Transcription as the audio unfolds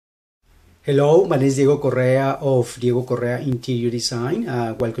Hello, my name is Diego Correa of Diego Correa Interior Design.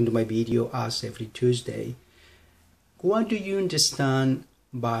 Welcome to my video as every Tuesday. What do you understand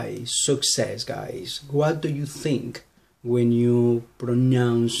by success, guys? What do you think when you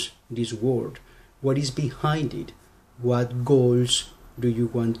pronounce this word? What is behind it? What goals do you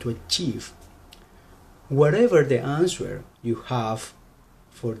want to achieve? Whatever the answer you have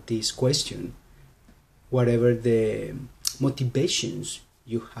for this question, whatever the motivations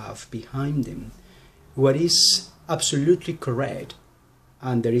you have behind them, what is absolutely correct,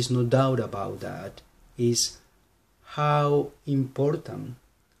 and there is no doubt about that, is how important,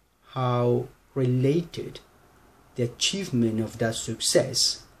 how related the achievement of that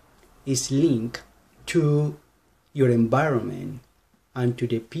success is linked to your environment and to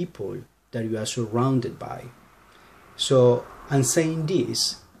the people that you are surrounded by. So, I'm saying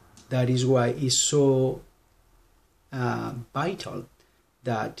this, that is why it's so vital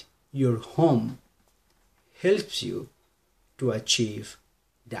that your home helps you to achieve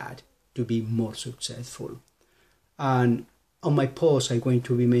that, to be more successful. And on my post, I'm going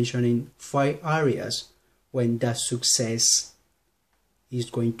to be mentioning 5 areas when that success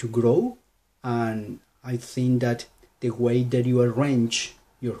is going to grow. And I think that the way that you arrange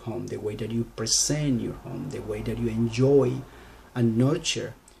your home, the way that you present your home, the way that you enjoy and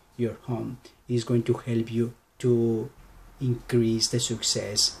nurture your home is going to help you to increase the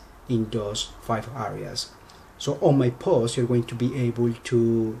success in those 5 areas. So on my post, you're going to be able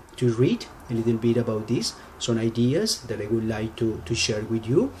to read a little bit about this, some ideas that I would like to share with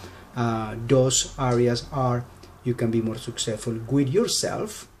you. Those areas are: you can be more successful with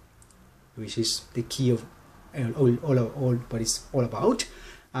yourself, which is the key of all what it's all about,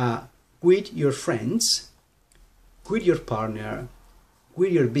 with your friends, with your partner,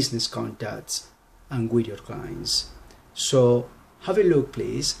 with your business contacts, and with your clients. So have a look,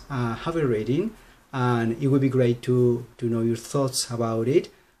 please, have a reading, and it would be great to know your thoughts about it.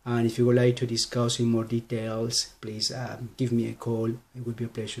 And if you would like to discuss in more details, please give me a call. It would be a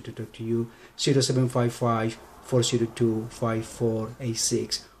pleasure to talk to you.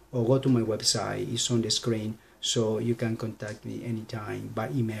 0755-402-5486, or go to my website, it's on the screen, so you can contact me anytime by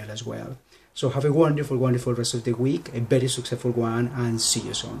email as well. So have a wonderful rest of the week, a very successful one, and see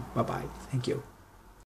you soon. Bye bye. Thank you.